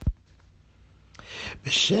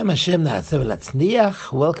B'Shem Hashem Na'aseh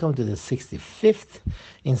V'Latzniach. Welcome to the 65th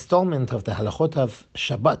installment of the Halachot of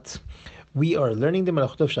Shabbat. We are learning the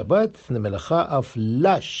Melachot of Shabbat, the Melacha of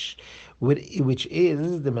Lush, which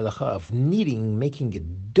is the Melacha of kneading, making a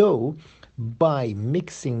dough by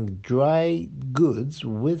mixing dry goods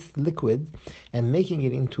with liquid and making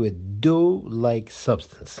it into a dough-like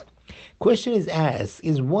substance. Question is asked,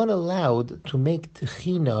 is one allowed to make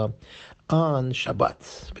Tehina on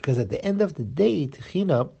Shabbat? Because at the end of the day,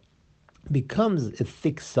 Tehina becomes a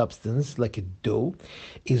thick substance like a dough.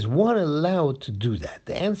 Is one allowed to do that?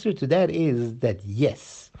 The answer to that is that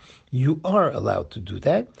yes, you are allowed to do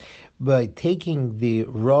that by taking the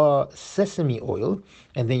raw sesame oil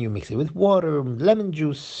and then you mix it with water, lemon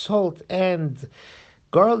juice, salt, and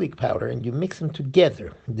garlic powder, and you mix them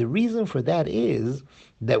together. The reason for that is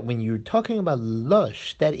that when you're talking about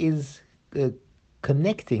lush, that is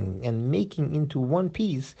connecting and making into one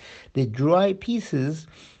piece the dry pieces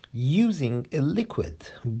using a liquid.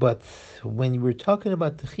 But when we're talking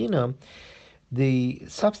about Tehina, the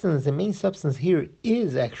main substance here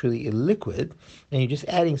is actually a liquid, and you're just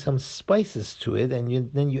adding some spices to it,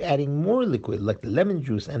 and then you're adding more liquid, like the lemon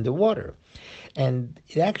juice and the water. And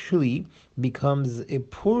it actually becomes a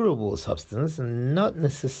pourable substance, and not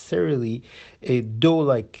necessarily a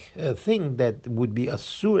dough-like thing that would be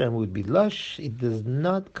asur and would be lush. It does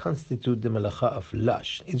not constitute the melacha of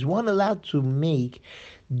lush. Is one allowed to make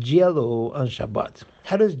Jello on Shabbat?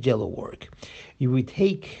 How does Jello work? You would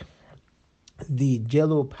take the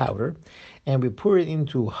Jello powder and we pour it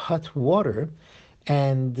into hot water,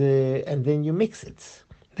 and then you mix it.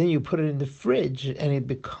 Then you put it in the fridge and it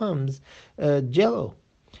becomes Jello.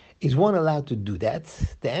 Is one allowed to do that?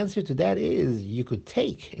 The answer to that is you could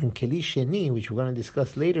take in Keli Sheni, which we're going to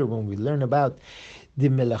discuss later when we learn about the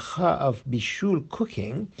melacha of bishul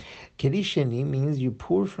cooking. Keli Sheni means you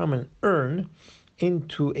pour from an urn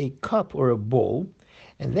into a cup or a bowl,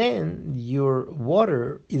 and then your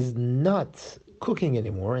water is not cooking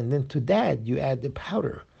anymore, and then to that you add the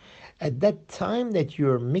powder. At that time that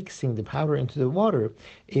you're mixing the powder into the water,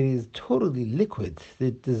 it is totally liquid.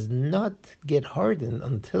 It does not get hardened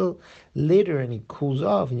until later, and it cools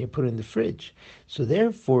off and you put it in the fridge. So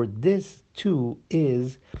therefore, this too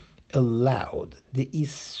is allowed. The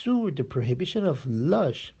isur, the prohibition of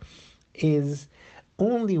lush, is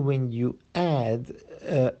only when you add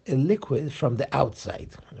a liquid from the outside.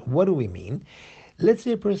 What do we mean? Let's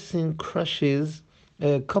say a person crushes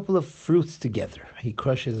a couple of fruits together. He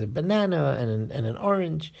crushes a banana and an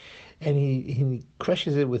orange, and he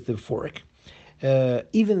crushes it with a fork.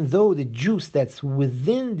 Even though the juice that's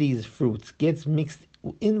within these fruits gets mixed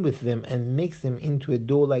in with them and makes them into a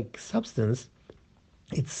dough-like substance,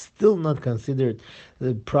 it's still not considered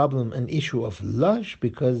the problem an issue of lush,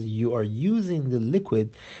 because you are using the liquid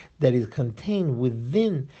that is contained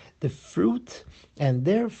within the fruit, and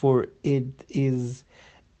therefore it is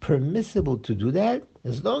permissible to do that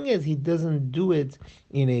as long as he doesn't do it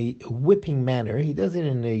in a whipping manner. He does it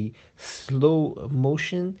in a slow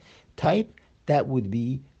motion type. That would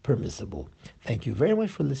be permissible. Thank you very much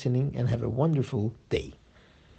for listening and have a wonderful day.